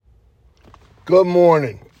Good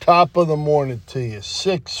morning. Top of the morning to you.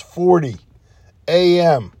 6:40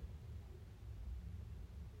 a.m.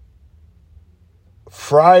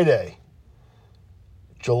 Friday,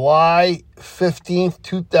 July 15th,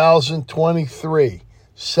 2023.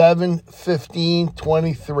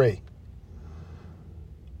 7/15/23.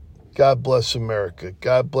 God bless America.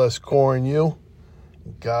 God bless Corin U.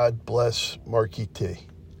 God bless Marky T.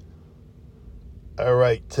 All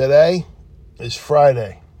right, today is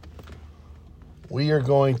Friday. We are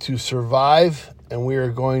going to survive and we are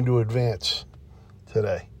going to advance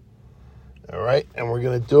today. All right, and we're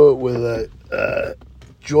going to do it with a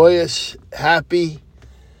joyous, happy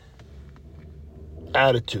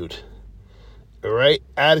attitude. All right,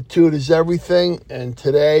 attitude is everything, and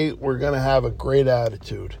today we're going to have a great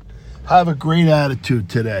attitude. Have a great attitude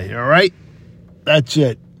today, all right? That's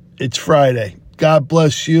it. It's Friday. God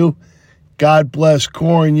bless you. God bless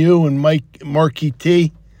Corin U and Marky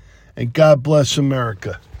T. And God bless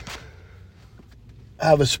America.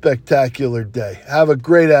 Have a spectacular day. Have a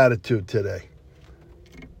great attitude today.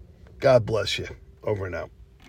 God bless you. Over and out.